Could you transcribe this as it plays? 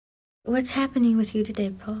What's happening with you today,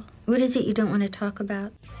 Paul? What is it you don't want to talk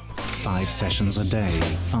about? 5 sessions a day,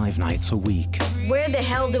 5 nights a week. Where the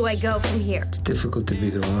hell do I go from here? It's difficult to be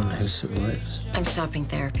the one who survives. I'm stopping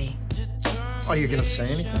therapy. Are you going to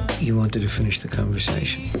say anything? You wanted to finish the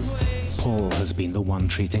conversation. Paul has been the one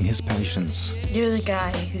treating his patients. You're the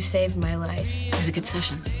guy who saved my life. It was a good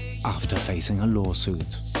session. After facing a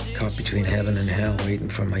lawsuit. Caught between heaven and hell, waiting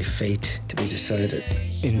for my fate to be decided.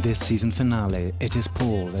 In this season finale, it is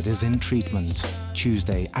Paul that is in treatment.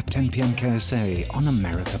 Tuesday at 10 p.m. KSA on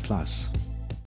America Plus.